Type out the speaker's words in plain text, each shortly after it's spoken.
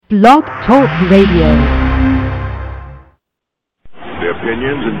Blog Talk Radio. The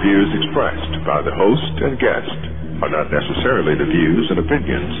opinions and views expressed by the host and guest are not necessarily the views and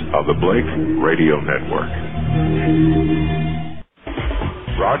opinions of the Blake Radio Network.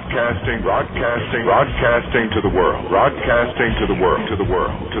 Broadcasting to the world.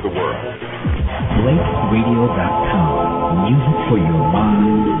 BlakeRadio.com. Music for your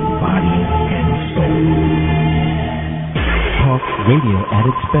mind, body, and soul. Talk radio at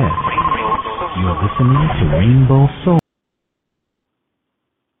its best. You're listening to Rainbow Soul.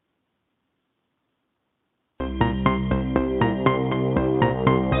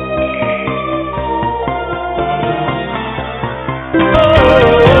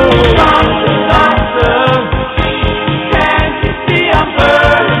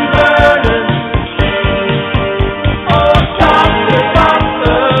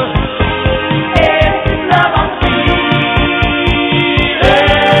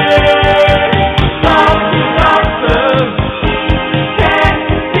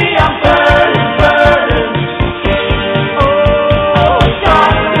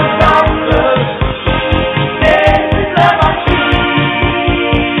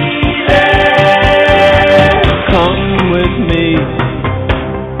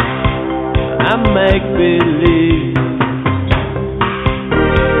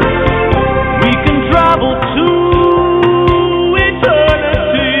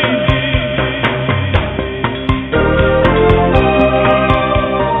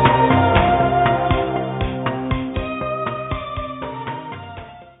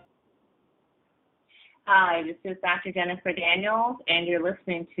 Dr. Jennifer Daniels, and you're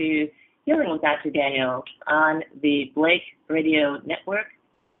listening to Healing with Dr. Daniels on the Blake Radio Network,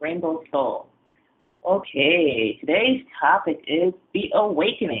 Rainbow Soul. Okay, today's topic is the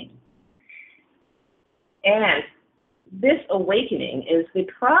awakening. And this awakening is the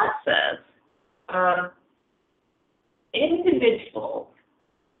process of individuals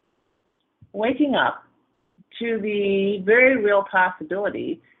waking up to the very real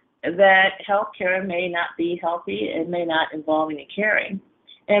possibility that healthcare may not be healthy and may not involve any caring,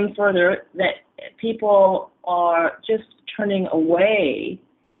 and further, that people are just turning away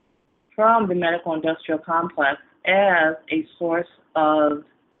from the medical industrial complex as a source of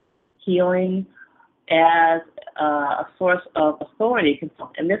healing, as a source of authority.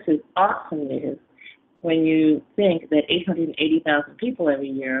 And this is awesome news when you think that 880,000 people every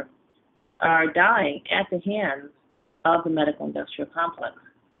year are dying at the hands of the medical industrial complex.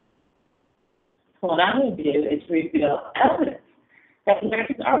 What I'm going to do is reveal evidence that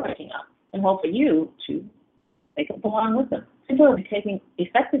Americans are waking up and hope for you to wake up along with them. Simply taking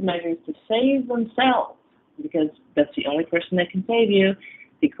effective measures to save themselves, because that's the only person that can save you.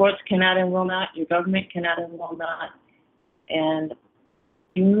 The courts cannot and will not. Your government cannot and will not. And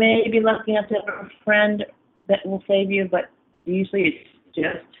you may be lucky enough to have a friend that will save you, but usually it's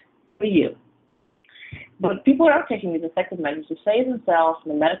just for you. But people are taking these effective measures to save themselves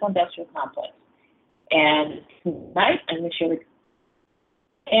from the medical industrial complex. And tonight, I'm going to share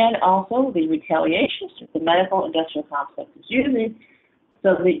and also the retaliations that the medical industrial complex is using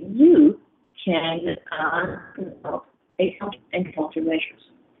so that you can develop a countermeasures.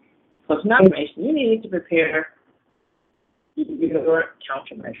 So it's not information. You need to prepare your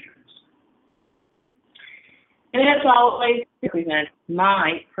countermeasures. And as always, I present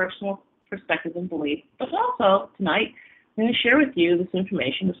my personal perspective and belief, but also tonight, I'm going to share with you this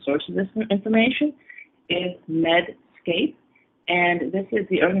information. The source of this information is Medscape, and this is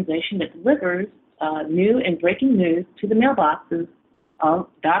the organization that delivers new and breaking news to the mailboxes of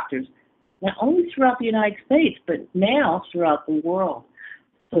doctors, not only throughout the United States, but now throughout the world,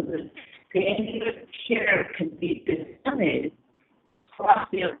 so that standard of care can be disseminated across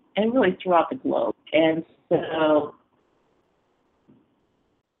the and really throughout the globe. And so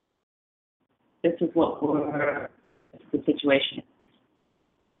this is the situation.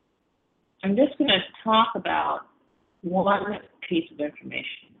 I'm just going to talk about one piece of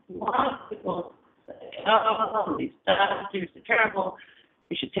information. A lot of people say, oh, these doctors are terrible.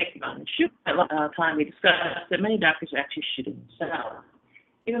 We should take them out and shoot. At the time we discussed that many doctors are actually shooting themselves.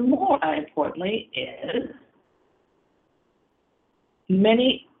 Even more importantly is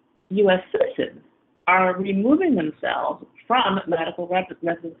many U.S. citizens are removing themselves from medical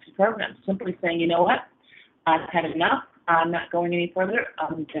residency programs, simply saying, you know what, I've had enough. I'm not going any further.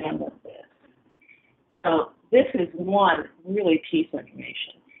 I'm done with this. So this is one really piece of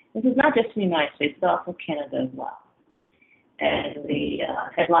information. This is not just in the United States, but also Canada as well. And the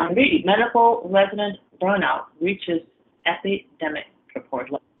headline reads, Medical Resident Burnout Reaches Epidemic Report.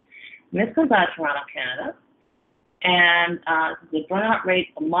 And this comes out of Toronto, Canada. And the burnout rate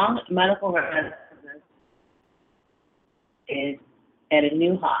among medical residents is at a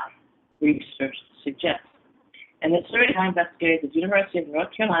new high, research suggests. And the survey by investigators at the University of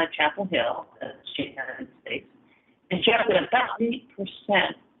North Carolina, Chapel Hill, United States, and showed that about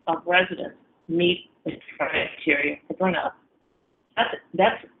 80% of residents meet the criteria for burnout.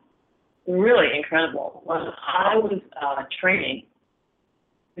 That's really incredible. When I was training,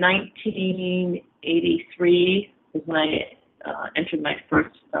 1983 was when I entered my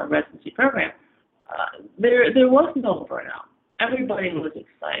first residency program. There was no burnout. Everybody was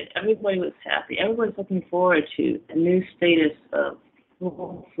excited. Everybody was happy. Everybody was looking forward to the new status of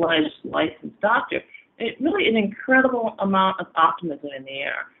full-fledged licensed doctor. Really an incredible amount of optimism in the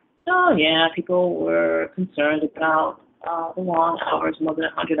air. So, yeah, people were concerned about the long hours, more than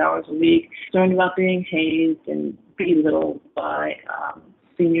 100 hours a week, concerned about being hazed and belittled by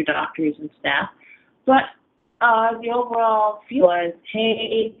senior doctors and staff. But the overall feel was,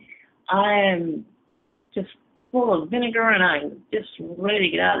 hey, I'm just full of vinegar and I'm just ready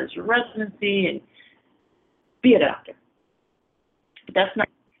to get out of this residency and be a doctor. But that's not.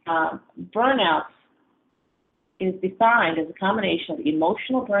 Burnout is defined as a combination of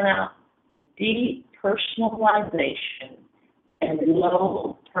emotional burnout, depersonalization, and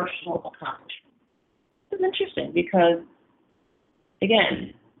low personal accomplishment. It's interesting because,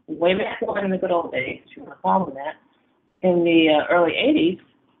 again, way back when in the good old days, if you want to call them that, in the early 80s,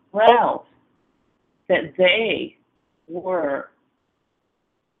 felt that they were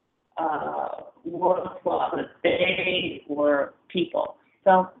worthwhile, that they were people,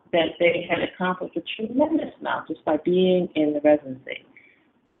 felt that they had accomplished a tremendous amount just by being in the residency.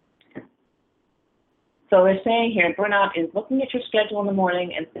 So they're saying here, burnout is looking at your schedule in the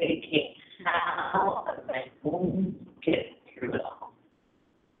morning and thinking, how am I going to get through it all?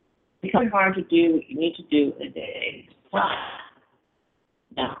 It's becoming hard to do what you need to do in a day's time.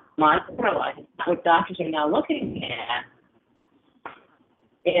 Now, my core life, what doctors are now looking at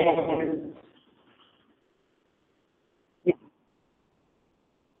is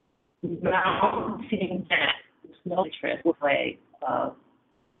mounting that snowdrift way of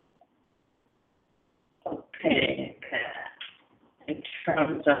paying in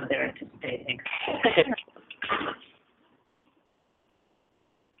terms of their anticipating.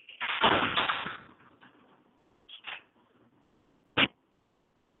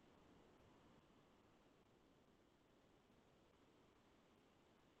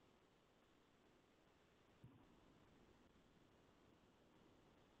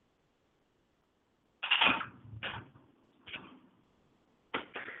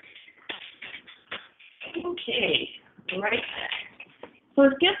 Okay, right. So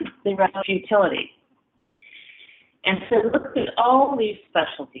it gives the rest of utility. And so look at all these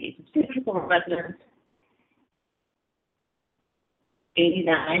specialties. Surgical residents,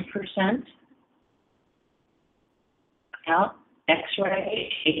 89%. Out,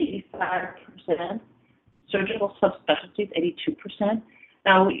 X-ray, 85%. Surgical subspecialties, 82%.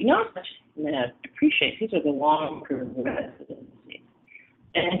 Now, you notice that appreciate these are the longer residencies.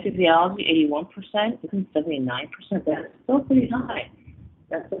 Anesthesiology, 81%, even 79%. That's still pretty high.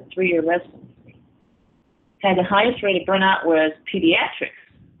 That's a 3-year residency. Had the highest rate of burnout was pediatrics,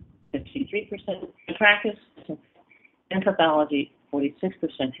 53% in practice, and pathology,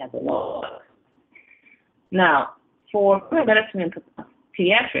 46% had the lowest. Now, for medicine and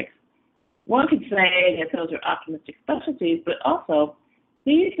pediatrics, one could say that those are optimistic specialties, but also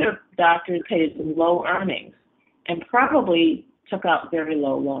these are doctors paid in low earnings and probably took out very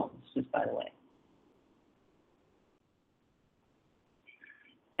low loans, just by the way.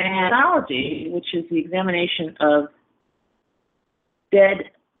 And pathology, which is the examination of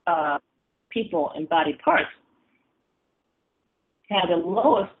dead people and body parts, had the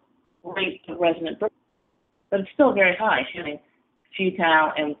lowest rate of resident burnout, but it's still very high, feeling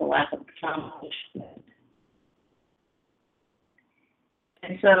futile and with a lack of accomplishment.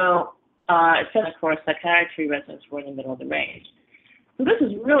 And so, it said, of course, psychiatry residents were in the middle of the range. So this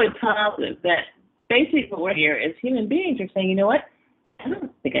is really positive that basically what we're here is human beings are saying, you know what, I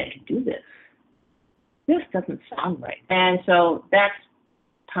don't think I can do this. This doesn't sound right. And so that's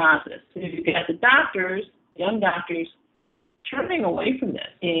positive. So you've got the doctors, young doctors, turning away from this,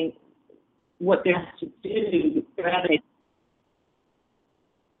 seeing what they have to do rather than.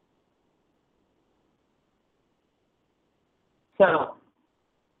 So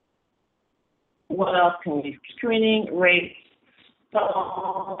what else can we? Screening rates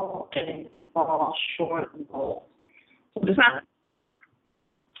fall and fall short of goals. So there's not.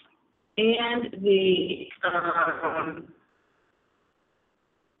 And the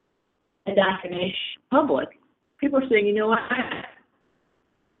indoctrination public people are saying, you know what,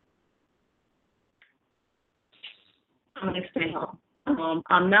 I'm going to stay home.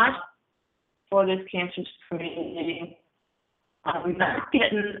 I'm not for this cancer screening. I'm not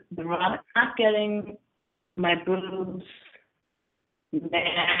getting my boobs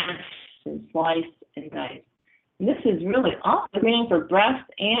mashed and sliced and diced. And this is really awesome. Meaning for breast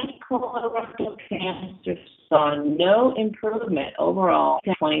and colorectal cancer saw no improvement overall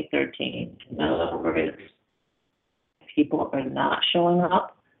in 2013. In other words, people are not showing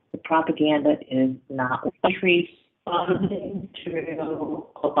up. The propaganda is not responding to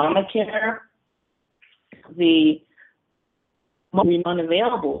Obamacare. The money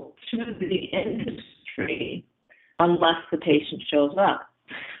unavailable to the industry unless the patient shows up.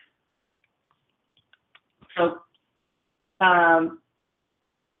 So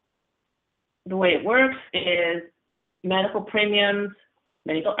the way it works is medical premiums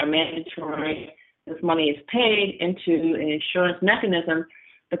are mandatory. This money is paid into an insurance mechanism,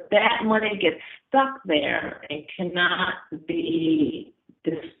 but that money gets stuck there and cannot be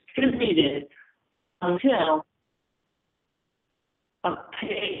distributed until a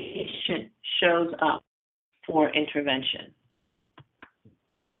patient shows up for intervention.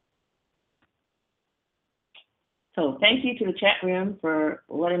 So thank you to the chat room for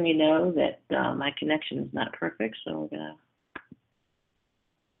letting me know that my connection is not perfect. So we're going to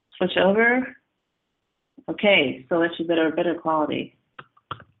switch over. Okay, so that should be better quality.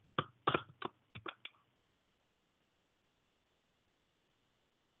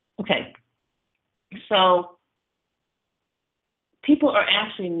 Okay, so people are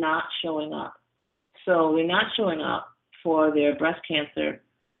actually not showing up. So they're not showing up for their breast cancer,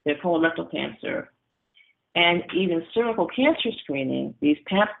 their colorectal cancer, and even cervical cancer screening, these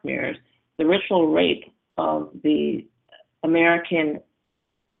pap smears. The ritual rate of the American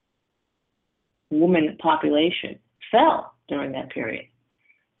woman population fell during that period.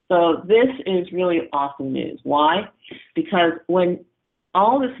 So this is really awesome news. Why? Because when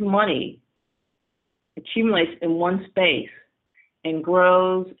all this money accumulates in one space and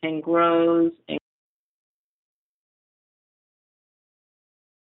grows and grows and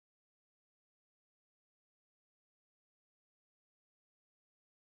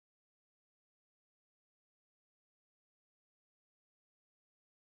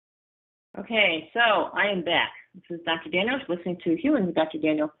okay, so I am back. This is Dr. Daniels listening to Humans with Dr.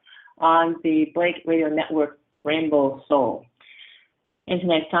 Daniels on the Blake Radio Network Rainbow Soul. And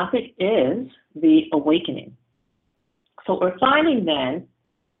tonight's topic is the awakening. So what we're finding then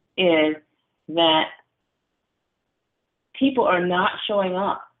is that people are not showing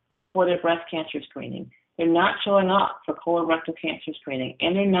up for their breast cancer screening. They're not showing up for colorectal cancer screening,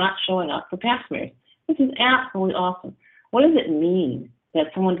 and they're not showing up for pap smears. This is absolutely awesome. What does it mean that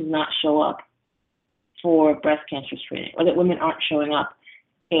someone does not show up for breast cancer screening, or that women aren't showing up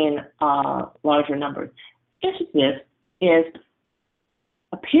in larger numbers? The answer to this is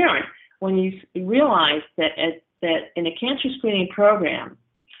apparent when you realize that in a cancer screening program,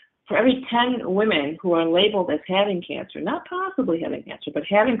 for every 10 women who are labeled as having cancer, not possibly having cancer, but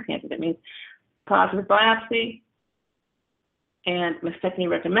having cancer, that means positive biopsy and mastectomy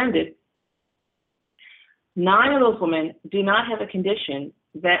recommended, 9 of those women do not have a condition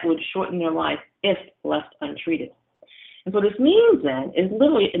that would shorten their life if left untreated. And what this means then is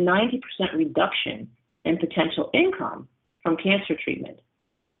literally a 90% reduction in potential income from cancer treatment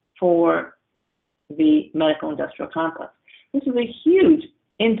for the medical industrial complex. This is a huge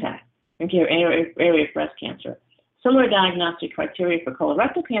impact in the area of breast cancer. Similar diagnostic criteria for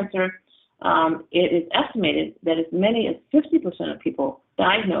colorectal cancer, it is estimated that as many as 50% of people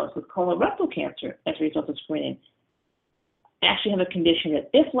diagnosed with colorectal cancer as a result of screening actually have a condition that,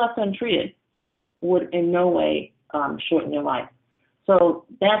 if left untreated, would in no way shorten their life. So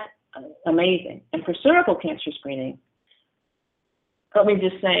that's amazing. And for cervical cancer screening, let me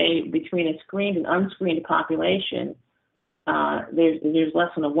just say, between a screened and unscreened population, there's less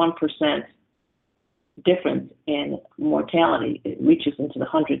than a 1% difference in mortality. It reaches into the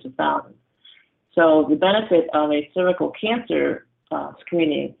hundreds of thousands. So the benefit of a cervical cancer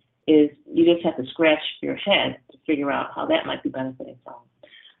screening is you just have to scratch your head to figure out how that might be benefiting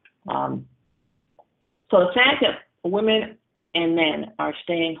someone. So the fact that women and men are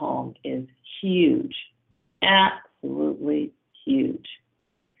staying home is huge, absolutely huge.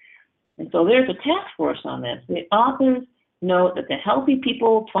 And so there's a task force on this. The authors note that the Healthy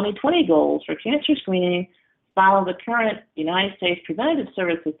People 2020 goals for cancer screening follow the current United States Preventative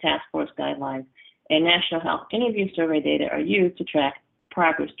Services Task Force guidelines, and National Health Interview Survey data are used to track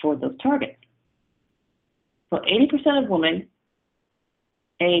progress toward those targets. So 80% of women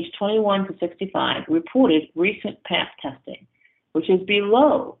aged 21 to 65 reported recent Pap testing, which is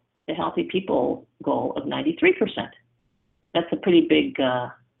below the healthy people goal of 93%. That's a pretty big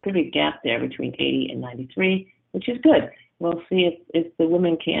gap there between 80 and 93, which is good. We'll see if the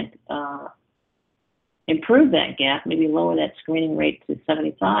women can't improve that gap, maybe lower that screening rate to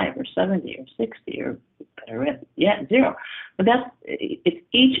 75 or 70 or 60 or better yet, 0. But it's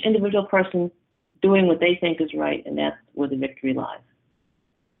each individual person doing what they think is right, and that's where the victory lies.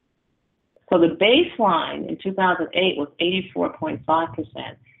 So the baseline in 2008 was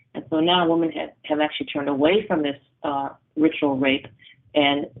 84.5%, and so now women have actually turned away from this ritual rape,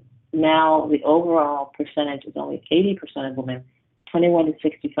 and now the overall percentage is only 80% of women 21 to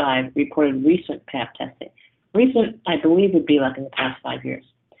 65 reported recent Pap testing. Recent, I believe, would be like in the past 5 years.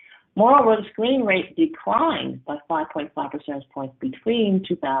 Moreover, the screening rate declined by 5.5 percentage points between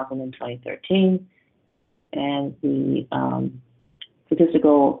 2000 and 2013, and the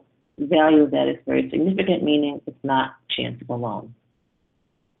statistical value of that is very significant, meaning it's not chance alone.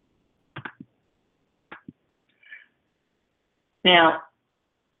 Now,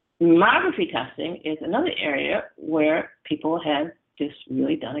 mammography testing is another area where people have just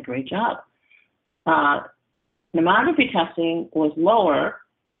really done a great job. Mammography testing was lower.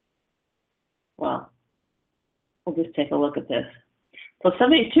 Well, we'll just take a look at this. So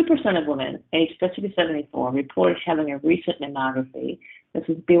 72% of women aged 50 to 74 reported having a recent mammography. This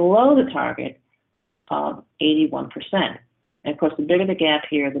is below the target of 81%. And of course, the bigger the gap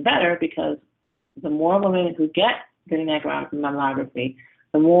here, the better, because the more women who get mammography,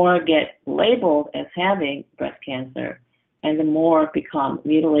 the more get labeled as having breast cancer, and the more become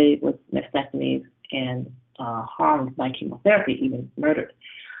mutilated with mastectomies and harmed by chemotherapy, even murdered.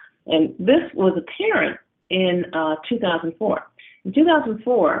 And this was apparent in 2004. In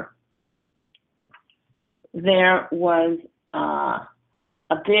 2004, there was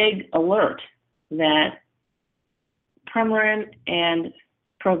a big alert that Premarin and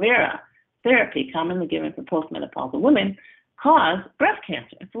Provera therapy, commonly given for postmenopausal women, caused breast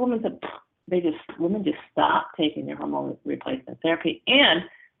cancer. And so women just stopped taking their hormone replacement therapy and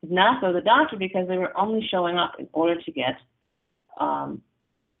did not go to the doctor because they were only showing up in order to get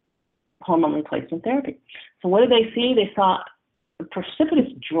hormone replacement therapy. So what did they see? They saw a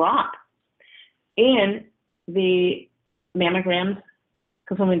precipitous drop in the mammograms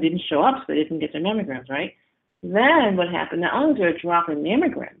because women didn't show up, so they didn't get their mammograms, right? Then what happened? Not only was there a drop in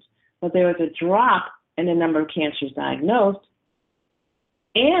mammograms, but there was a drop in the number of cancers diagnosed,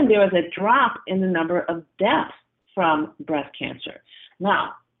 and there was a drop in the number of deaths from breast cancer.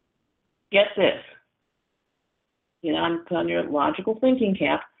 Now, get this. I'm on your logical thinking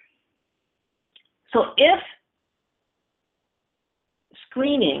cap. So if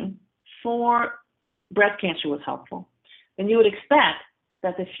screening for breast cancer was helpful, then you would expect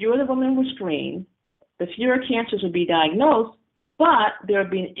that the fewer the women were screened, the fewer cancers would be diagnosed, but there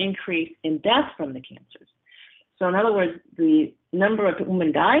would be an increase in deaths from the cancers. So in other words, the number of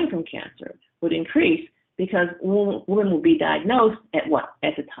women dying from cancer would increase because women would be diagnosed at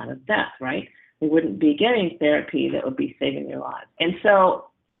the time of death, right? They wouldn't be getting therapy that would be saving their lives. And so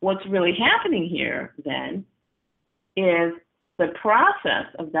what's really happening here then is the process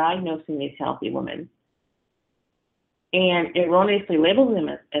of diagnosing these healthy women and erroneously labeling them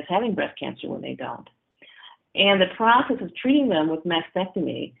as having breast cancer when they don't, and the process of treating them with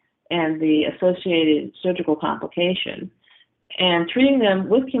mastectomy and the associated surgical complications, and treating them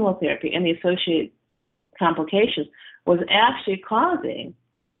with chemotherapy and the associated complications was actually causing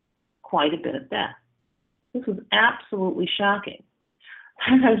quite a bit of death. This was absolutely shocking.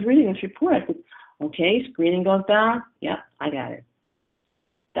 As I was reading this report, I said, okay, screening goes down. Yep, I got it.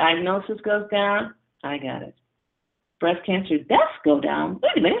 Diagnosis goes down. I got it. Breast cancer deaths go down.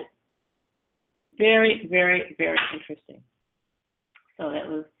 Wait a minute. Very, very, very interesting.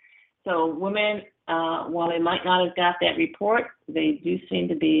 So women, while they might not have got that report, they do seem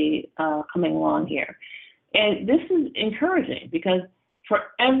to be coming along here. And this is encouraging because for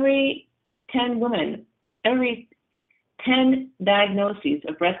every 10 women, every 10 diagnoses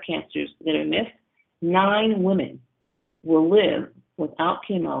of breast cancers that are missed, 9 women will live without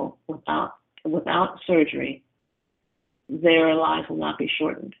chemo, without surgery. Their lives will not be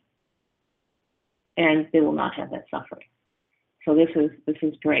shortened, and they will not have that suffering. So this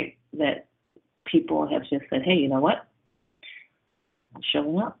is great that people have just said, hey, you know what? I'm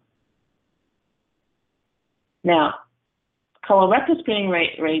showing up. Now, colorectal screening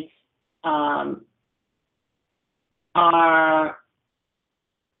rates are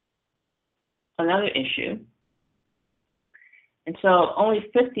another issue. And so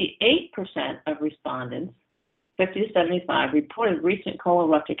only 58% of respondents 50 to 75 reported recent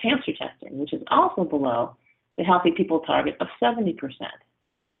colorectal cancer testing, which is also below the healthy people target of 70%.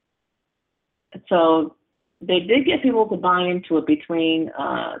 So they did get people to buy into it between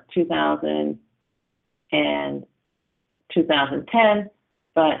 2000 and 2010,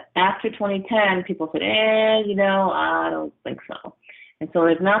 but after 2010, people said, I don't think so. And so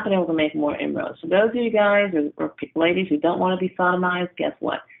they've not been able to make more inroads. So those of you guys or ladies who don't want to be sodomized, guess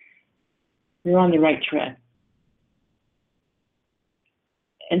what? You're on the right track.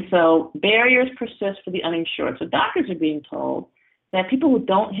 And so barriers persist for the uninsured. So doctors are being told that people who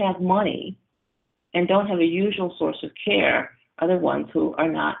don't have money and don't have a usual source of care are the ones who are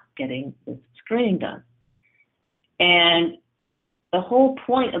not getting this screening done. And the whole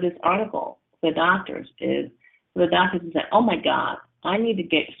point of this article, the doctors, is for the doctors to say, oh my God, I need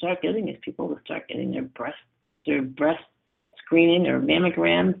to start getting these people to start getting their breast screening, their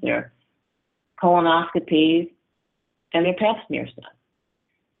mammograms, their colonoscopies, and their pap smears done.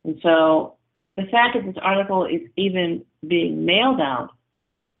 And so the fact that this article is even being mailed out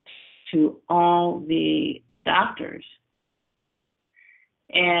to all the doctors,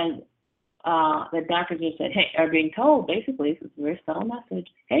 and the doctors just said, hey, are being told, basically, this is a very subtle message,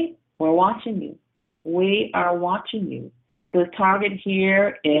 hey, we're watching you. We are watching you. The target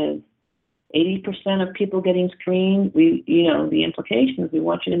here is 80% of people getting screened. The implication is we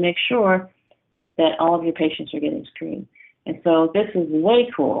want you to make sure that all of your patients are getting screened. And so this is way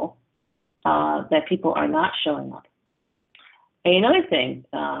cool that people are not showing up. And another thing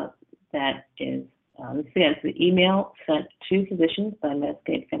that is, it's the email sent to physicians by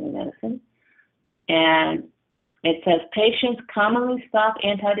Medscape Family Medicine. And it says patients commonly stop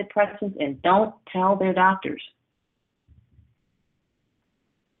antidepressants and don't tell their doctors.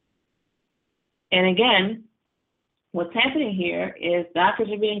 And again, what's happening here is doctors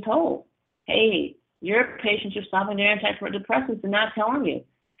are being told, hey, your patients are stopping their antidepressants and not telling you.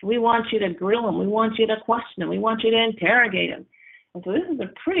 So we want you to grill them. We want you to question them. We want you to interrogate them. And so this is a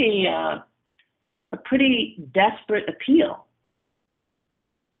pretty desperate appeal,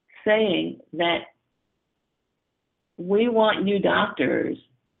 saying that we want you doctors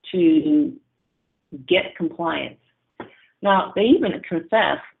to get compliance. Now, they even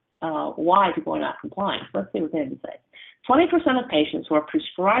confess why people are not compliant. So let's see what they have to say. 20% of patients who are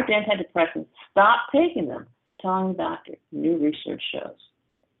prescribed antidepressants stop taking them, telling the doctor, new research shows.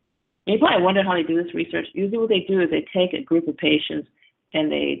 You probably wonder how they do this research. Usually what they do is they take a group of patients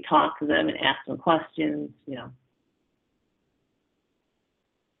and they talk to them and ask them questions,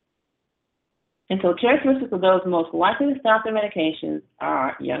 And so characteristics of those most likely to stop their medications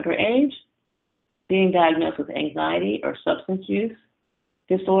are younger age, being diagnosed with anxiety or substance use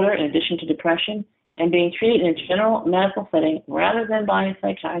disorder in addition to depression, and being treated in a general medical setting rather than by a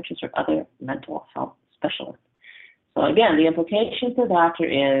psychiatrist or other mental health specialist. So again, the implication for the doctor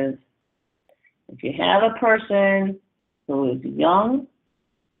is if you have a person who is young,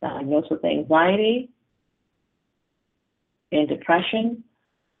 diagnosed with anxiety and depression,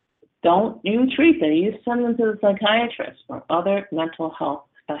 don't you treat them. You send them to the psychiatrist or other mental health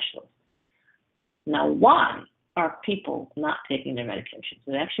specialists. Now, why are people not taking their medications?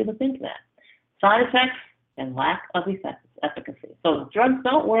 We actually look into that. Side effects and lack of efficacy. So drugs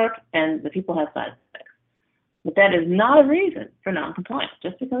don't work and the people have side effects. But that is not a reason for non-compliance.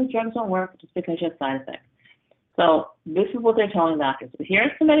 Just because drugs don't work, just because you have side effects. So this is what they're telling doctors.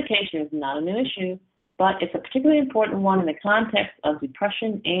 Adherence to medication is not a new issue, but it's a particularly important one in the context of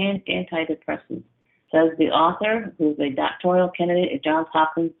depression and antidepressants, says the author, who's a doctoral candidate at Johns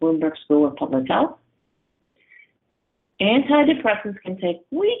Hopkins Bloomberg School of Public Health. Antidepressants can take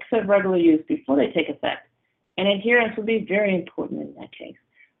weeks of regular use before they take effect, and adherence will be very important in that case.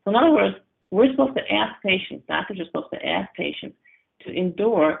 So in other words, we're supposed to ask patients, doctors are supposed to ask patients to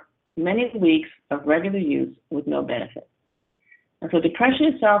endure many weeks of regular use with no benefit. And so depression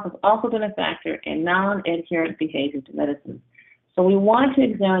itself has also been a factor in non-adherent behavior to medicine. So we want to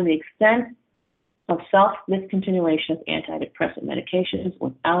examine the extent of self-discontinuation of antidepressant medications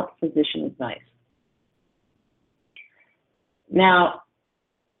without physician advice. Now,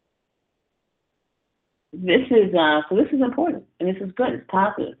 this is important, and this is good, it's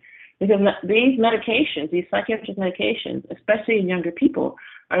positive, because these medications, these psychiatric medications, especially in younger people,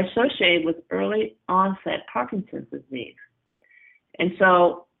 are associated with early onset Parkinson's disease. And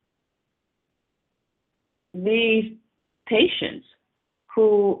so these patients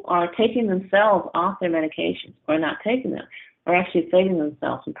who are taking themselves off their medications or not taking them are actually saving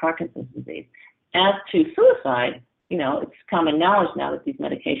themselves from Parkinson's disease. As to suicide, it's common knowledge now that these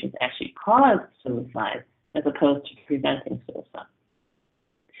medications actually cause suicide as opposed to preventing suicide.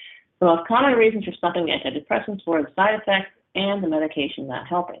 The most common reasons for stopping antidepressants were the side effects and the medication not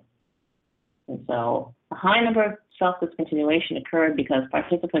helping. And so a high number of self-discontinuation occurred because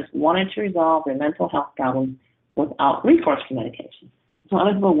participants wanted to resolve their mental health problems without recourse to medication. So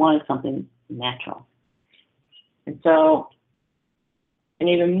other people wanted something natural. And so, and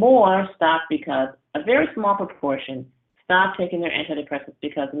even more stopped because a very small proportion stopped taking their antidepressants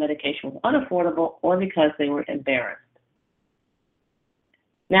because the medication was unaffordable or because they were embarrassed.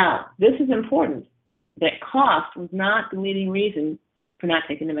 Now, this is important, that cost was not the leading reason for not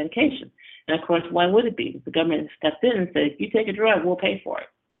taking the medication. And of course, why would it be? The government stepped in and said, if you take a drug, we'll pay for it.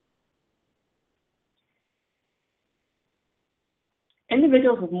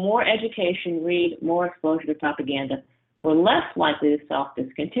 Individuals with more education, read, more exposure to propaganda, were less likely to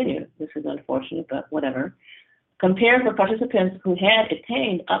self-discontinue. This is unfortunate, but whatever. Compared with participants who had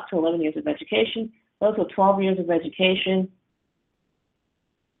attained up to 11 years of education, those with 12 years of education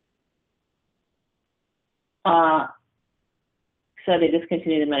said they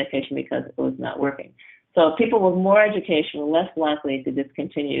discontinued the medication because it was not working. So people with more education were less likely to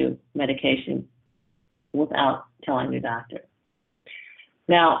discontinue medication without telling their doctor.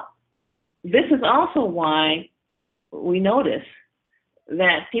 Now, this is also why we notice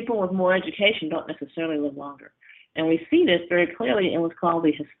that people with more education don't necessarily live longer. And we see this very clearly in what's called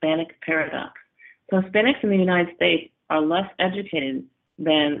the Hispanic paradox. So Hispanics in the United States are less educated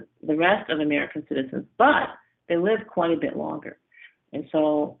than the rest of American citizens, but they live quite a bit longer. And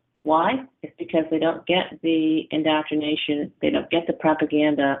so why? It's because they don't get the indoctrination, they don't get the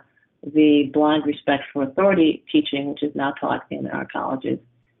propaganda, the blind respect for authority teaching, which is now taught in our colleges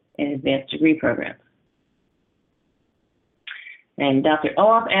and advanced degree programs. And Dr.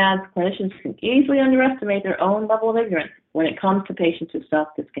 Olaf adds, clinicians can easily underestimate their own level of ignorance when it comes to patients who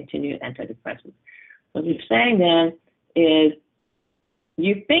self-discontinue antidepressants. What you're saying then is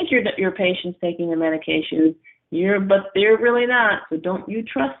you think your patient's taking the medication, but they're really not, so don't you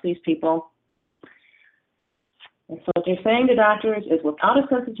trust these people. And so what they're saying to doctors is, without a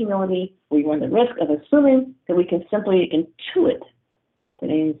sense of humility, we run the risk of assuming that we can simply intuit, that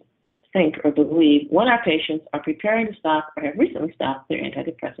means think or believe, when our patients are preparing to stop or have recently stopped their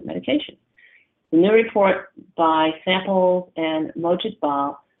antidepressant medication. The new report by Samples and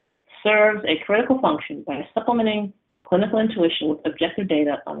Mojitbal serves a critical function by supplementing clinical intuition with objective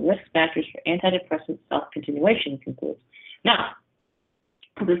data on risk factors for antidepressant self-continuation, concludes. Now,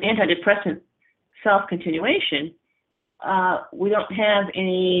 for this antidepressant self-continuation, we don't have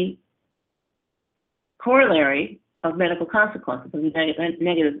any corollary of medical consequences, of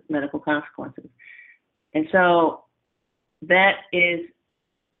negative medical consequences. And so that is,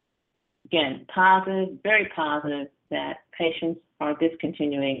 again, positive, very positive, that patients are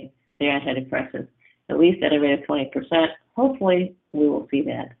discontinuing their antidepressants, at least at a rate of 20%. Hopefully, we will see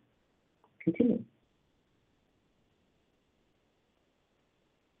that continue.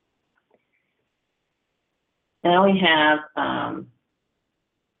 Now we have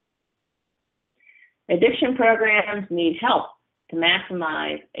addiction programs need help to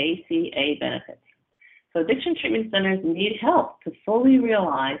maximize ACA benefits. So addiction treatment centers need help to fully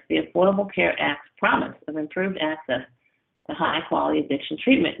realize the Affordable Care Act's promise of improved access to high-quality addiction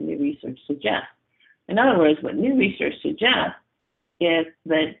treatment, new research suggests. In other words, what new research suggests is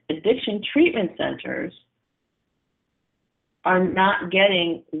that addiction treatment centers are not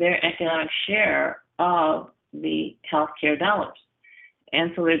getting their economic share of the healthcare dollars.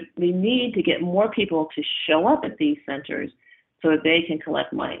 And so they need to get more people to show up at these centers so that they can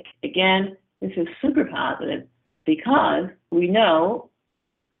collect money. Again, this is super positive because we know,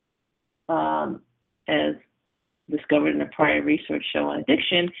 as discovered in a prior research show on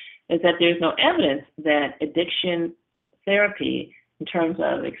addiction, is that there's no evidence that addiction therapy, in terms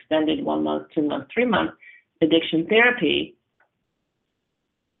of extended 1 month, 2 months, 3 months, addiction therapy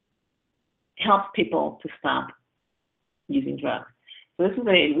helps people to stop using drugs. So this is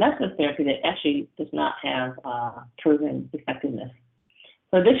a method of therapy that actually does not have proven effectiveness.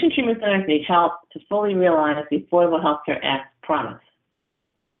 So addiction treatment centers need help to fully realize the Affordable Health Care Act's promise.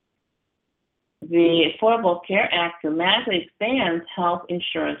 The Affordable Care Act dramatically expands health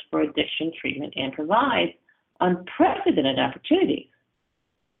insurance for addiction treatment and provides unprecedented opportunities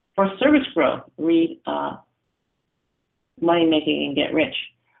for service growth, read Money Making and Get Rich,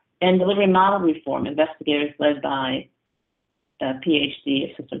 and delivery model reform. Investigators led by a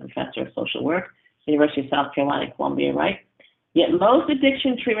PhD, assistant professor of social work, University of South Carolina, Columbia, right? Yet most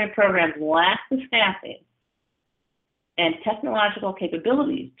addiction treatment programs lack the staffing and technological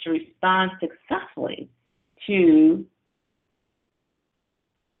capabilities to respond successfully to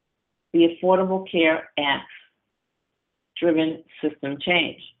the Affordable Care Act's driven system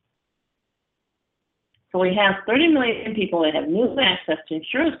change. So we have 30 million people that have new access to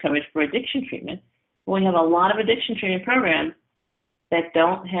insurance coverage for addiction treatment. But we have a lot of addiction treatment programs that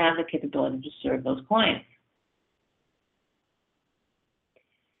don't have the capability to serve those clients.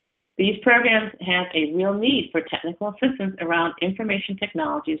 These programs have a real need for technical assistance around information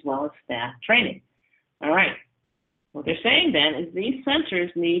technology as well as staff training. All right. What they're saying then is these centers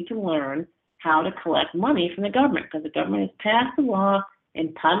need to learn how to collect money from the government, because the government has passed a law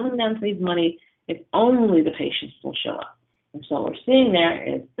entitling them to these money if only the patients will show up. And so what we're seeing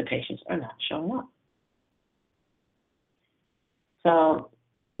there is the patients are not showing up. So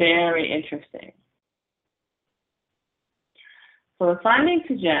very interesting. So the findings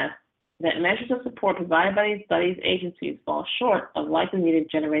suggest that measures of support provided by these agencies fall short of likely needed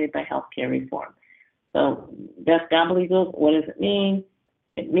generated by healthcare reform. So that's gobbledygook. What does it mean?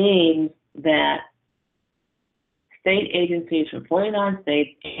 It means that state agencies from 49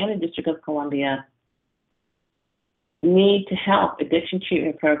 states and the District of Columbia need to help addiction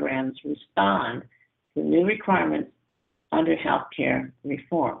treatment programs respond to new requirements under healthcare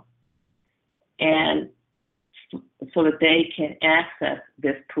reform, and so that they can access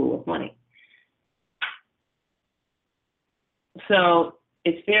this pool of money. So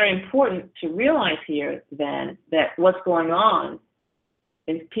it's very important to realize here then that what's going on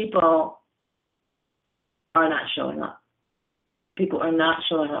is people are not showing up. People are not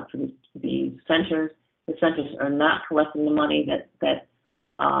showing up for these centers. The centers are not collecting the money that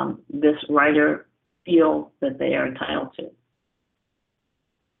this writer feels that they are entitled to.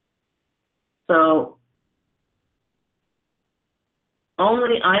 So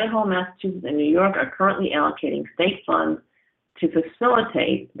only Idaho, Massachusetts, and New York are currently allocating state funds to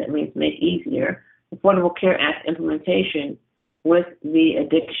facilitate, that means make easier, Affordable Care Act implementation with the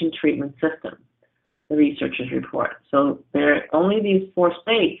addiction treatment system, the researchers report. So there are only these 4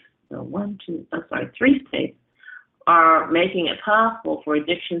 states, so 3 states, are making it possible for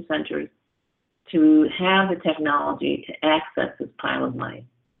addiction centers to have the technology to access this pile of money.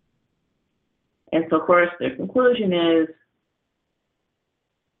 And so, of course, their conclusion is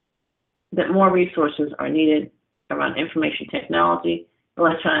that more resources are needed around information technology,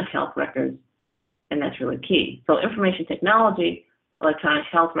 electronic health records, and that's really key. So information technology, electronic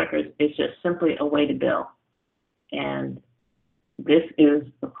health records is just simply a way to bill. And this is,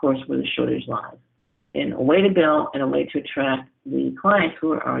 of course, where the shortage lies, in a way to bill and a way to attract the clients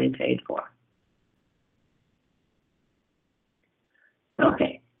who are already paid for.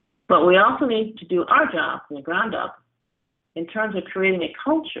 Okay, but we also need to do our job from the ground up in terms of creating a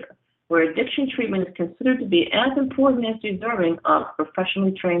culture where addiction treatment is considered to be as important as deserving of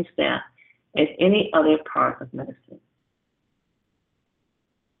professionally trained staff as any other part of medicine.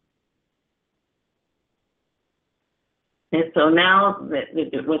 And so now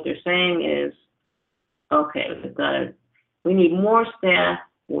what they're saying is, okay, we need more staff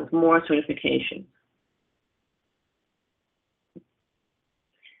with more certifications.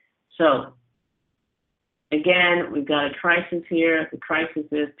 So again, we've got a crisis here. The crisis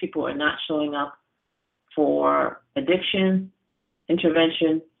is people are not showing up for addiction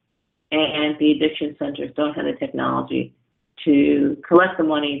intervention, and the addiction centers don't have the technology to collect the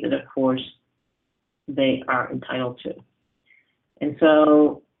money that, of course, they are entitled to. And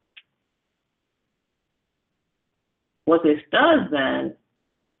so what this does then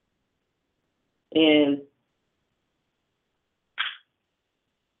is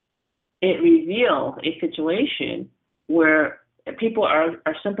it reveals a situation where people are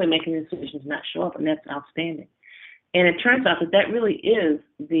simply making decisions not show up, and that's outstanding. And it turns out that really is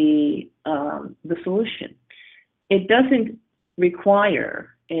the solution. It doesn't require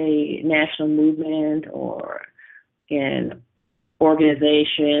a national movement or an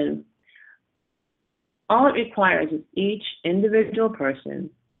organization. All it requires is each individual person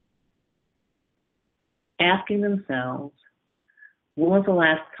asking themselves, when was the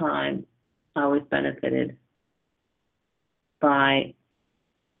last time I was benefited by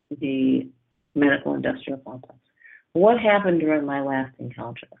the medical industrial complex? What happened during my last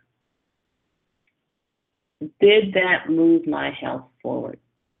encounter? Did that move my health forward?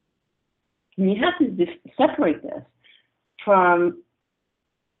 And you have to just separate this from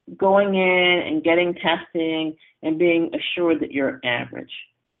going in and getting testing and being assured that you're average.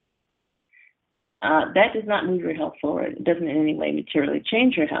 That does not move your health forward. It doesn't in any way materially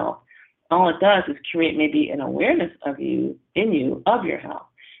change your health. All it does is create maybe an awareness of your health.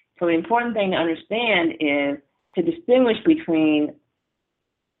 So the important thing to understand is to distinguish between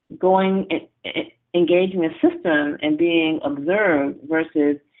engaging the system and being observed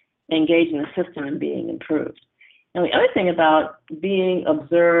versus engaging the system and being improved. Now, the other thing about being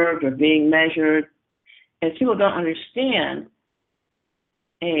observed or being measured is people don't understand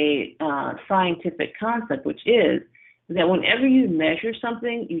a scientific concept, which is that whenever you measure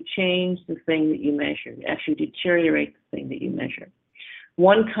something, you change the thing that you measure. You actually deteriorate the thing that you measure.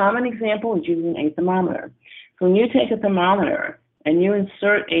 One common example is using a thermometer. So when you take a thermometer and you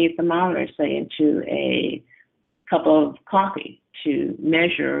insert a thermometer, say, into a cup of coffee to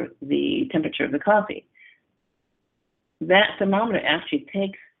measure the temperature of the coffee, that thermometer actually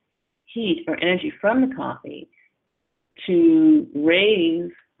takes heat or energy from the coffee to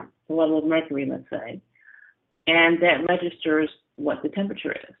raise the level of mercury, let's say, and that registers what the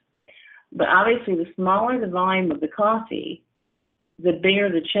temperature is. But obviously, the smaller the volume of the coffee, the bigger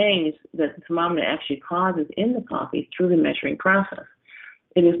the change that the thermometer actually causes in the coffee through the measuring process.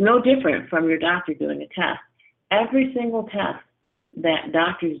 It is no different from your doctor doing a test. Every single test that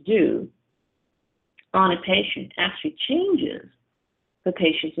doctors do on a patient actually changes the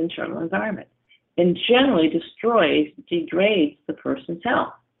patient's internal environment and generally degrades the person's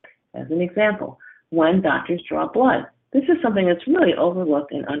health. As an example, when doctors draw blood, this is something that's really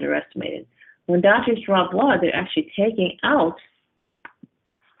overlooked and underestimated. When doctors draw blood, they're actually taking out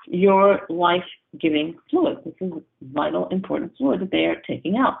your life-giving fluid. This is vital, important fluid that they are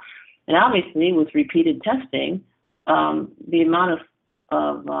taking out. And obviously, with repeated testing, the amount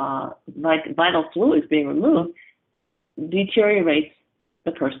of vital fluids being removed deteriorates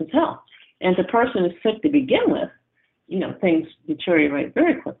the person's health. And if the person is sick to begin with, things deteriorate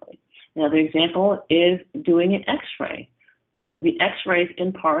very quickly. Another example is doing an X-ray. The X-rays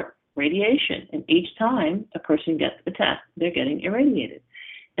impart radiation, and each time a person gets the test, they're getting irradiated.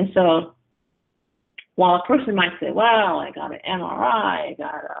 And so while a person might say, well, I got an MRI, I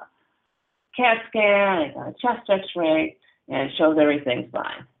got a CAT scan, I got a chest X-ray, and it shows everything's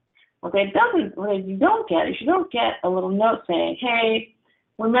fine. What you don't get a little note saying, hey,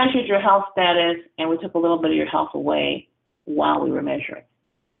 we measured your health status and we took a little bit of your health away while we were measuring.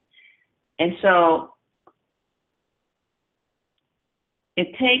 And so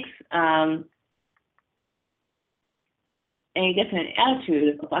it takes a different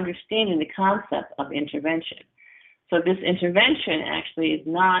attitude of understanding the concept of intervention. So this intervention actually is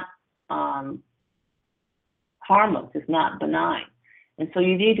not harmless, it's not benign. And so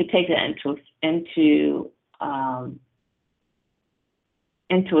you need to take that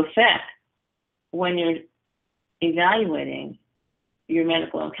into effect when you're evaluating your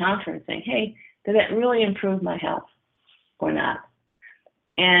medical encounter and saying, hey, did that really improve my health or not?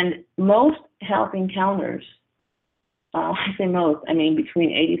 And most health encounters, I say most, I mean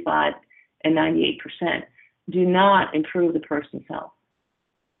between 85 and 98%, do not improve the person's health,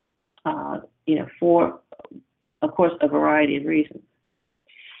 for, of course, a variety of reasons.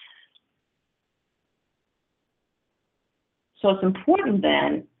 So it's important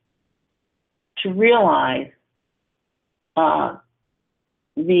then to realize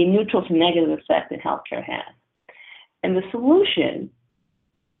the neutral to negative effect that healthcare has. And the solution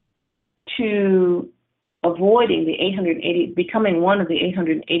to avoiding becoming one of the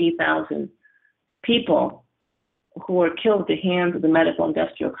 880,000 people who are killed at the hands of the medical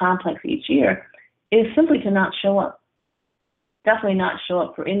industrial complex each year is simply to not show up. Definitely not show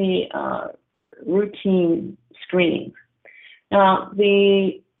up for any routine screenings. Now,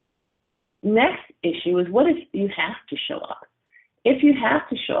 the next issue is, what if you have to show up? If you have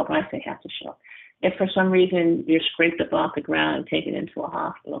to show up, and I say have to show up, if for some reason you're scraped up off the ground and taken into a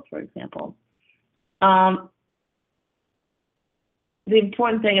hospital, for example, the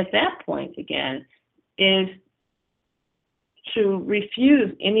important thing at that point, again, is to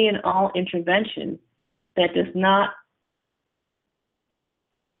refuse any and all intervention that does not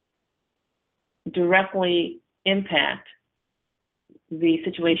directly impact the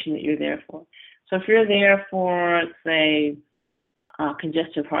situation that you're there for. So if you're there for, say,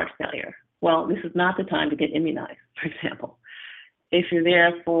 congestive heart failure, well, this is not the time to get immunized, for example. If you're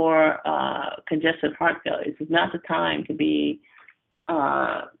there for congestive heart failure, this is not the time to be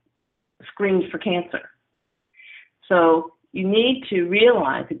screened for cancer. So you need to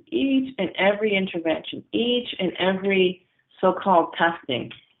realize that each and every intervention, each and every so-called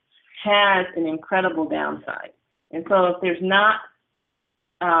testing has an incredible downside. And so if there's not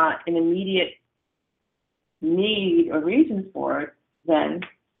an immediate need or reason for it, then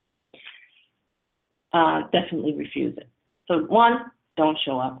definitely refuse it. So one, don't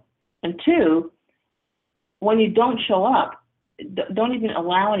show up. And two, when you don't show up, don't even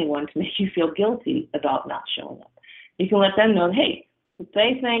allow anyone to make you feel guilty about not showing up. You can let them know, hey, if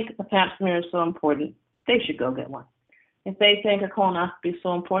they think a pap smear is so important, they should go get one. If they think a colonoscopy is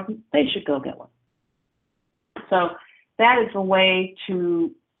so important, they should go get one. So that is a way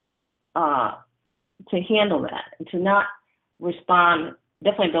to to handle that and to not respond.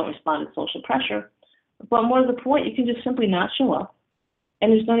 Definitely don't respond to social pressure. But more to the point, you can just simply not show up.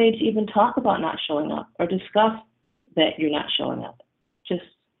 And there's no need to even talk about not showing up or discuss that you're not showing up. Just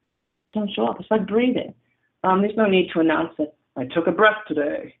don't show up. It's like breathing. There's no need to announce that I took a breath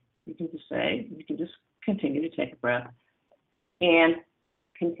today. You can just continue to take a breath and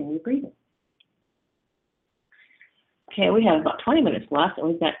continue breathing. Okay, we have about 20 minutes left, and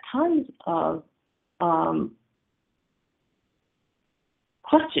we've got tons of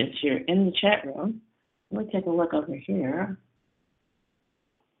questions here in the chat room. Let me take a look over here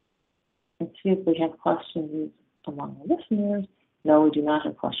and see if we have questions among the listeners. No, we do not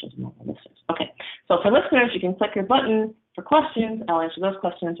have questions among the listeners. Okay, so for listeners, you can click your button for questions. I'll answer those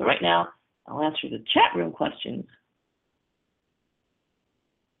questions. But right now, I'll answer the chat room questions.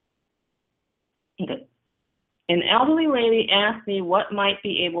 Okay. An elderly lady asked me what might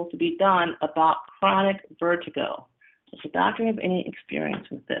be able to be done about chronic vertigo. Does the doctor have any experience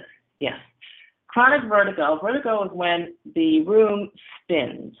with this? Yes. Chronic vertigo. Vertigo is when the room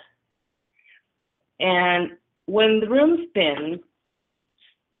spins. And when the room spins,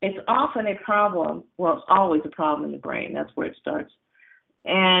 it's often a problem. Well, it's always a problem in the brain. That's where it starts.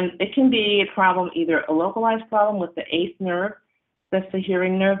 And it can be a problem, either a localized problem with the eighth nerve. That's the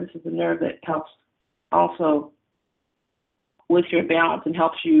hearing nerve. This is the nerve that helps also with your balance and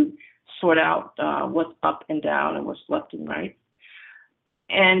helps you sort out what's up and down and what's left and right.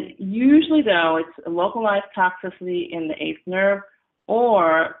 And usually, though, it's a localized toxicity in the eighth nerve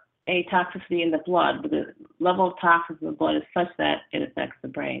or a toxicity in the blood, but the level of toxins in the blood is such that it affects the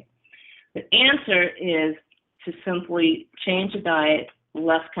brain. The answer is to simply change the diet,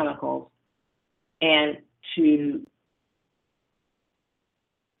 less chemicals, and to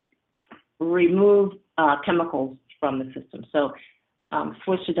remove chemicals from the system. So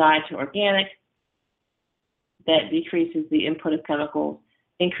switch the diet to organic. That decreases the input of chemicals.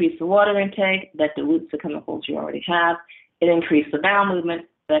 Increase the water intake. That dilutes the chemicals you already have. It increases the bowel movement.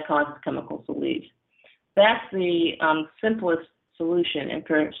 That causes chemicals to leave. That's the simplest solution. And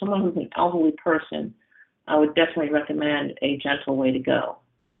for someone who's an elderly person, I would definitely recommend a gentle way to go.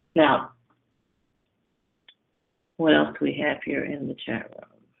 Now, what else do we have here in the chat room?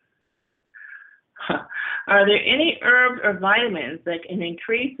 Are there any herbs or vitamins that can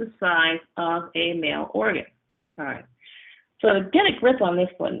increase the size of a male organ? All right. So to get a grip on this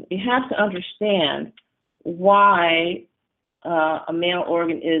one, you have to understand why a male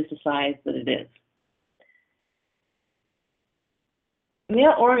organ is the size that it is. A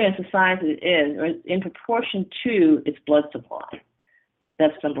male organ is the size that it is, or in proportion to its blood supply.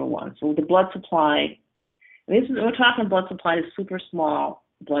 That's number one. So the blood supply, we're talking blood supply to super small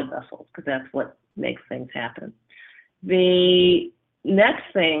blood vessels, because that's what makes things happen. The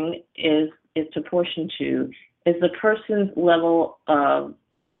next thing is proportion to is the person's level of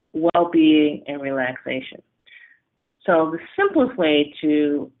well-being and relaxation. So the simplest way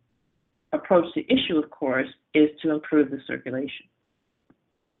to approach the issue, of course, is to improve the circulation.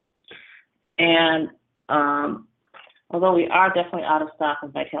 And although we are definitely out of stock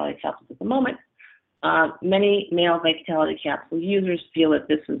of Vitality capsules at the moment, many male Vitality capsule users feel that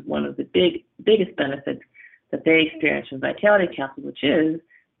this is one of the biggest benefits that they experience with Vitality capsules, which is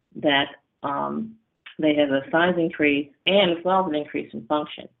that they have a size increase and as well as an increase in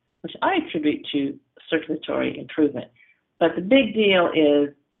function, which I attribute to circulatory improvement. But the big deal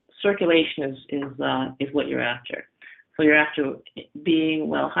is circulation is what you're after. So you're after being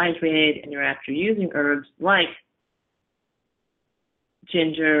well hydrated, and you're after using herbs like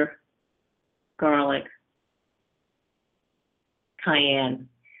ginger, garlic, cayenne.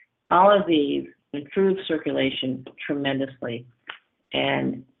 All of these improve circulation tremendously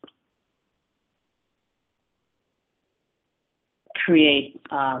and create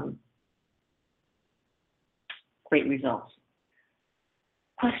great results.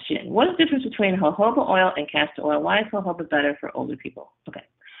 Question: what is the difference between jojoba oil and castor oil? Why is jojoba better for older people? Okay.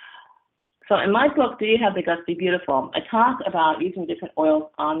 So in my book, Do You Have the Guts to Be Beautiful, I talk about using different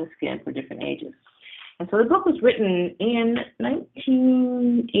oils on the skin for different ages. And so the book was written in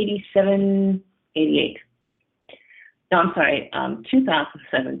 1987, 88. No, I'm sorry,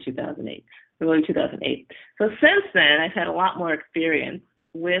 2007, 2008, really 2008. So since then, I've had a lot more experience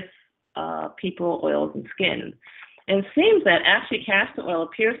with people, oils, and skin. And it seems that actually castor oil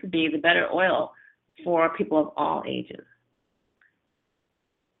appears to be the better oil for people of all ages.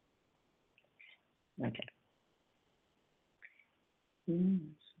 Okay.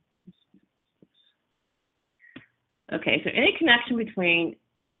 Okay, so any connection between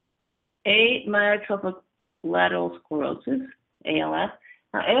amyotrophic lateral sclerosis, ALS,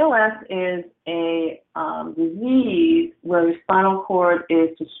 Now, ALS is a disease where the spinal cord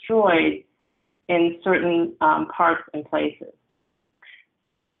is destroyed in certain parts and places.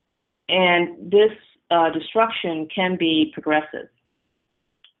 And this destruction can be progressive.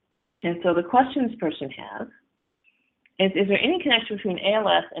 And so the question this person has is there any connection between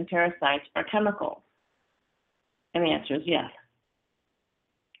ALS and parasites or chemicals? And the answer is yes.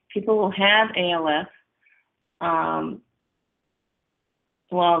 People who have ALS,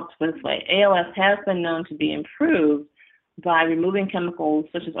 well, let's put it this way, ALS has been known to be improved by removing chemicals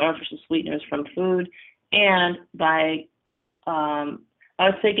such as artificial sweeteners from food and by, I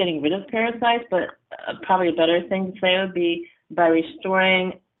would say getting rid of parasites, but probably a better thing to say would be by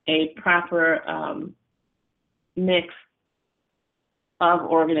restoring a proper mix of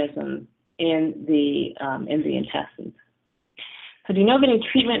organisms in the intestines. So do you know of any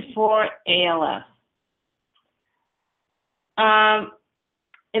treatment for ALS?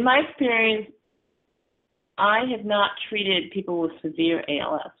 In my experience, I have not treated people with severe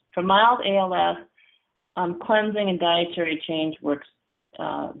ALS. For mild ALS, cleansing and dietary change works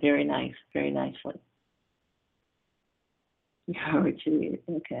very nicely.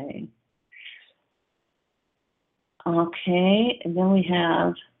 Okay. Okay, and then we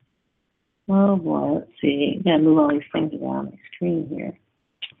have, oh boy, let's see. Gotta move all these things around my screen here.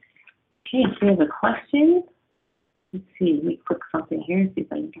 Okay, so we have a question. Let's see, let me click something here, see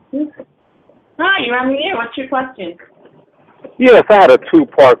if I can get this. Hi, you're on the air. What's your question? Yes, I had a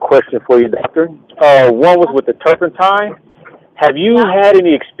two-part question for you, Doctor. One was with the turpentine. Have you had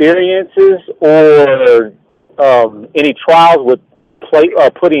any experiences or any trials with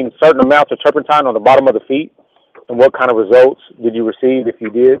putting certain amounts of turpentine on the bottom of the feet? And what kind of results did you receive if you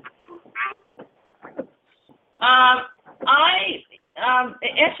did?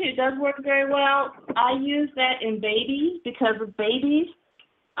 Actually, it does work very well. I use that in babies because with babies,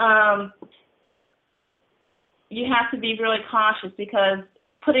 you have to be really cautious because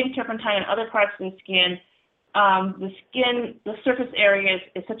putting turpentine on other parts of the skin, the surface area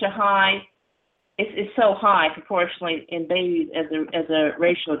is such a high, it's so high proportionally in babies as a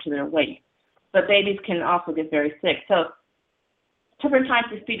ratio to their weight. But babies can also get very sick. So turpentine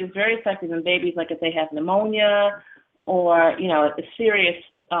for feet is very effective in babies, like if they have pneumonia or, a serious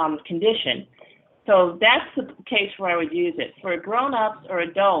condition. So that's the case where I would use it. For grown-ups or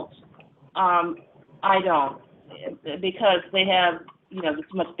adults, I don't, because they have, this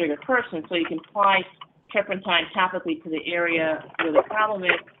much bigger person, so you can apply turpentine topically to the area where the problem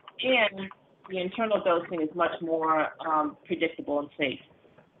is, and the internal dosing is much more predictable and safe.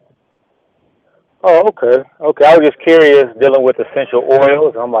 Oh, okay. I was just curious, dealing with essential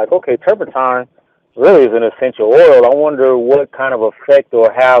oils. I'm like, okay, turpentine really is an essential oil. I wonder what kind of effect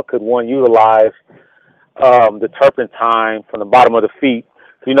or how could one utilize the turpentine from the bottom of the feet.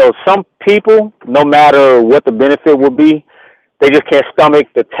 Some people, no matter what the benefit would be, they just can't stomach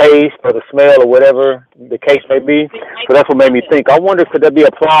the taste or the smell or whatever the case may be. So that's what made me think. I wonder, could that be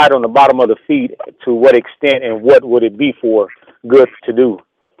applied on the bottom of the feet? To what extent and what would it be for good to do?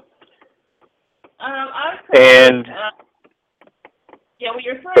 What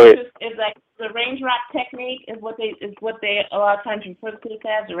you're referring to is like the range wrap technique is what they a lot of times refer to it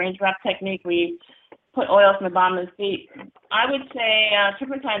as the range wrap technique, where you put oils on the bottom of the feet. I would say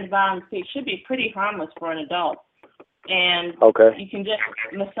turpentine on the bottom of the feet should be pretty harmless for an adult, and you can just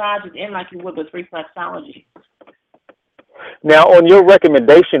massage it in like you would with reflexology. Now, on your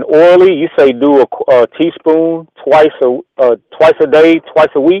recommendation orally, you say do a teaspoon twice a day,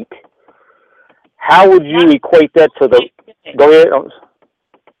 twice a week. How would you equate that to the? Go ahead.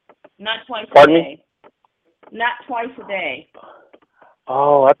 Not twice Pardon a day. Me? Not twice a day.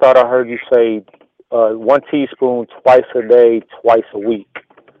 Oh, I thought I heard you say 1 teaspoon twice a day, twice a week.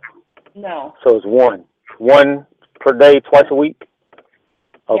 No. So it's one per day, twice a week.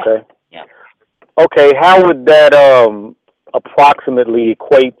 Okay. Yeah. Okay. How would that approximately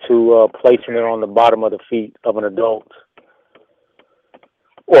equate to placing it on the bottom of the feet of an adult?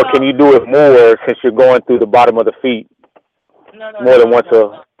 Or can you do it more since you're going through the bottom of the feet? More than once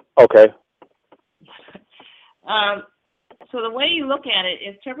a... Okay. So the way you look at it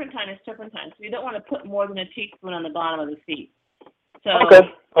is turpentine. So you don't want to put more than a teaspoon on the bottom of the feet. So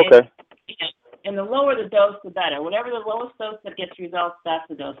Okay. And the lower the dose, the better. Whatever the lowest dose that gets results, that's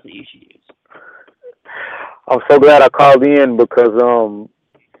the dose that you should use. I'm so glad I called in because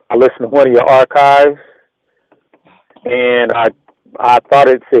I listened to one of your archives, and I thought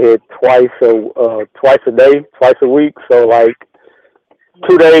it said twice a day, twice a week. So like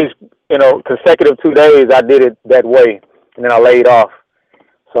 2 days, consecutive 2 days, I did it that way, and then I laid off.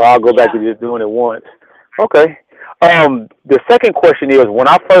 So I'll go back to just doing it once. Okay. The second question is, when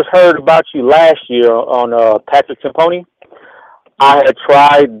I first heard about you last year on Patrick Timpone, I had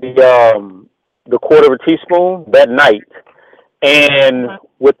tried the quarter of a teaspoon that night, and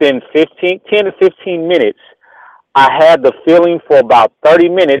within 10 to 15 minutes, I had the feeling for about 30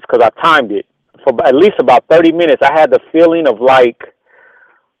 minutes, because I timed it, for at least about 30 minutes, I had the feeling of like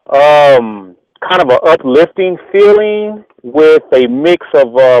kind of an uplifting feeling with a mix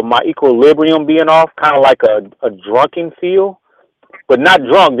of my equilibrium being off, kind of like a drunken feel, but not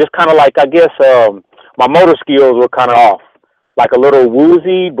drunk, just kind of like, I guess, my motor skills were kind of off, like a little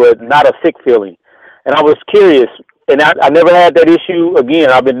woozy, but not a sick feeling. And I was curious, and I never had that issue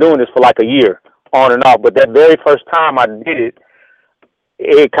again. I've been doing this for like a year, on and off, but that very first time I did it,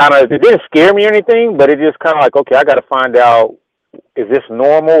 it didn't scare me or anything, but it just kind of like, okay, I got to find out, is this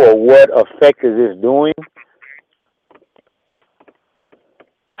normal or what effect is this doing?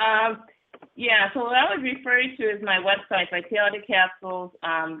 Yeah, so what I was referring to is my website,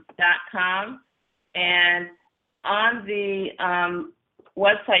 vitalitycapsules.com. And on the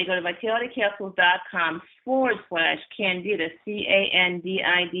website, go to vitalitycapsules.com/Candida,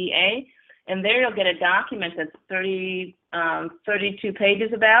 CANDIDA. And there you'll get a document that's 32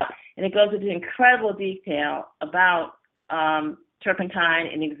 pages about, and it goes into incredible detail about turpentine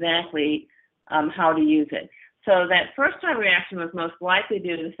and exactly how to use it. So that first-time reaction was most likely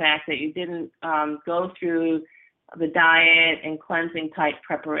due to the fact that you didn't go through the diet and cleansing type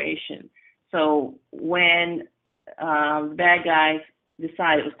preparation. So when the bad guys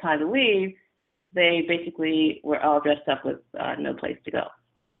decided it was time to leave, they basically were all dressed up with no place to go.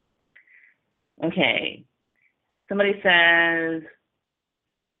 Okay. Somebody says,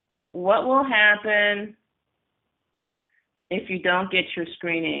 what will happen if you don't get your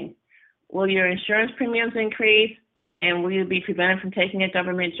screening? Will your insurance premiums increase, and will you be prevented from taking a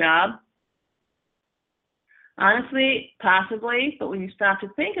government job? Honestly, possibly, but when you stop to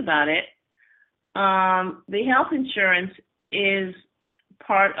think about it, the health insurance is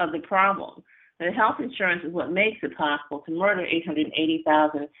part of the problem. The health insurance is what makes it possible to murder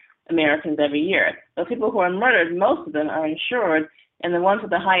 880,000 Americans every year. The people who are murdered, most of them are insured, and the ones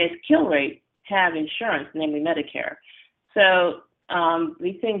with the highest kill rate have insurance, namely Medicare. So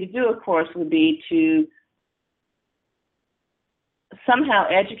the thing to do, of course, would be to somehow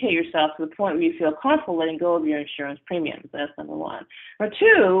educate yourself to the point where you feel comfortable letting go of your insurance premiums. That's number one. Number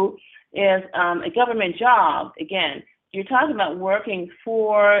two is a government job. Again, you're talking about working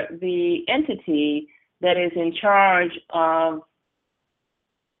for the entity that is in charge of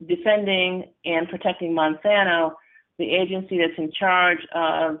defending and protecting Monsanto, the agency that's in charge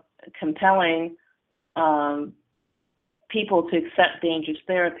of compelling people to accept dangerous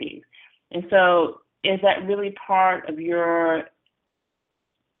therapies. And so is that really part of your,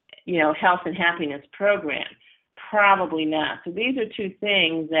 health and happiness program? Probably not. So these are two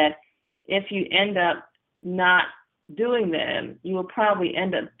things that if you end up not doing them, you will probably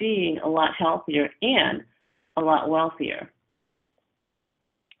end up being a lot healthier and a lot wealthier.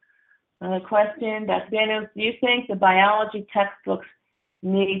 Another question, Dr. Daniels, do you think the biology textbooks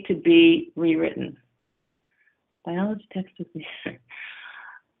need to be rewritten? Biology textbooks.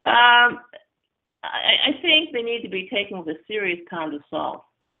 I think they need to be taken with a serious pound of salt.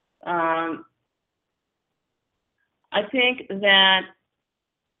 I think that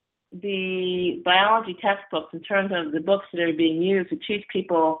the biology textbooks, in terms of the books that are being used to teach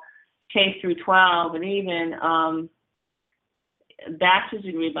people K through 12 and even bachelor's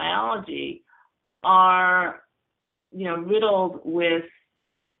degree biology, are riddled with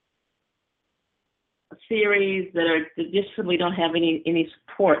theories that just simply don't have any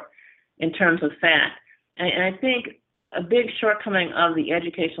support in terms of fact. And I think a big shortcoming of the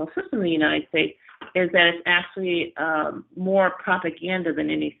educational system in the United States is that it's actually more propaganda than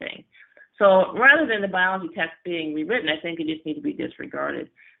anything. So rather than the biology text being rewritten, I think it just needs to be disregarded.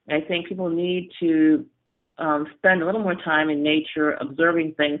 And I think people need to spend a little more time in nature,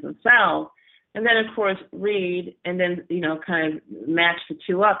 observing things themselves, and then, of course, read, and then, kind of match the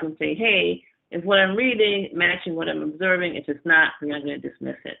two up and say, hey, is what I'm reading matching what I'm observing? If it's not, then I'm going to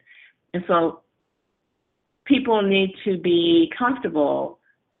dismiss it. And so people need to be comfortable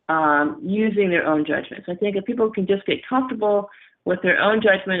using their own judgments. I think if people can just get comfortable with their own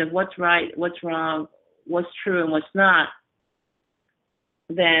judgment of what's right, what's wrong, what's true, and what's not,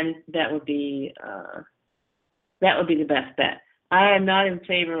 then that would be the best bet. I am not in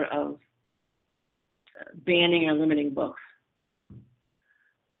favor of banning or limiting books.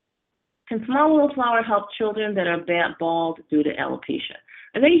 Can small willow flower help children that are bald due to alopecia?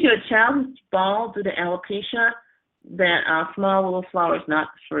 I think if you're a child who's bald due to alopecia, that small willow flower is not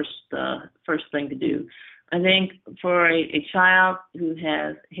the first thing to do. I think for a child who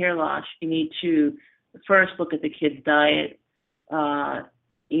has hair loss, you need to first look at the kid's diet. You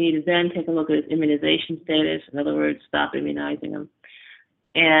need to then take a look at his immunization status. In other words, stop immunizing him.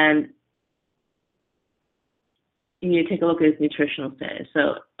 And you need to take a look at his nutritional status.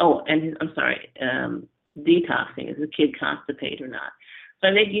 So, detoxing. Is the kid constipated or not? So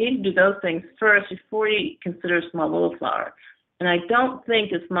I think you need to do those things first before you consider small willow flower. And I don't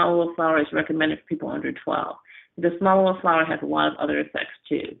think that small willow flower is recommended for people under 12. The small willow flower has a lot of other effects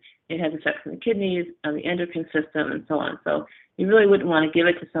too. It has effects on the kidneys, on the endocrine system, and so on. So you really wouldn't want to give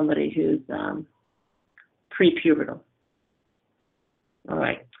it to somebody who's pre-pubertal. All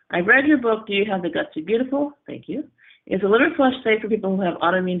right. I read your book, Do You Have the Guts to Be Beautiful? Thank you. Is the liver flush safe for people who have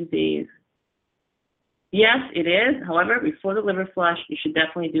autoimmune disease? Yes, it is. However, before the liver flush, you should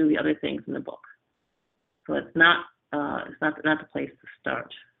definitely do the other things in the book. So it's not the place to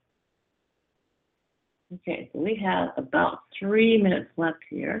start. Okay, so we have about 3 minutes left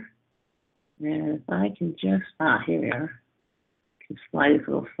here. And if I can just, here we are. I can slide this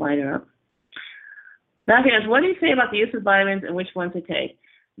little slider up. Now, what do you say about the use of vitamins and which ones to take?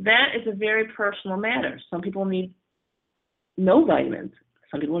 That is a very personal matter. Some people need no vitamins.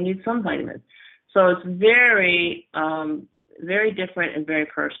 Some people need some vitamins. So it's very, very different and very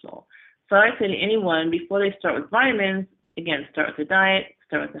personal. So I say to anyone, before they start with vitamins, again, start with the diet,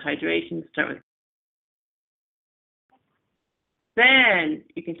 start with the hydration, then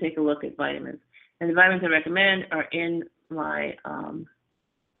you can take a look at vitamins. And the vitamins I recommend are in my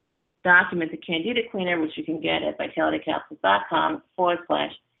document, the Candida Cleaner, which you can get at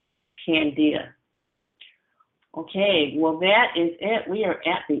vitalitycapsules.com/Candida. Okay, well, that is it. We are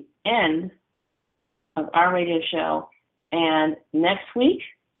at the end of our radio show. And next week,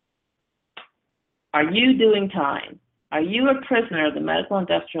 are you doing time? Are you a prisoner of the medical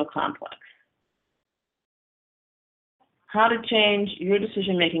industrial complex? How to change your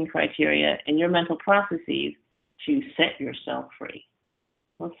decision-making criteria and your mental processes to set yourself free.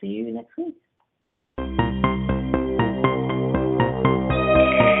 We'll see you next week.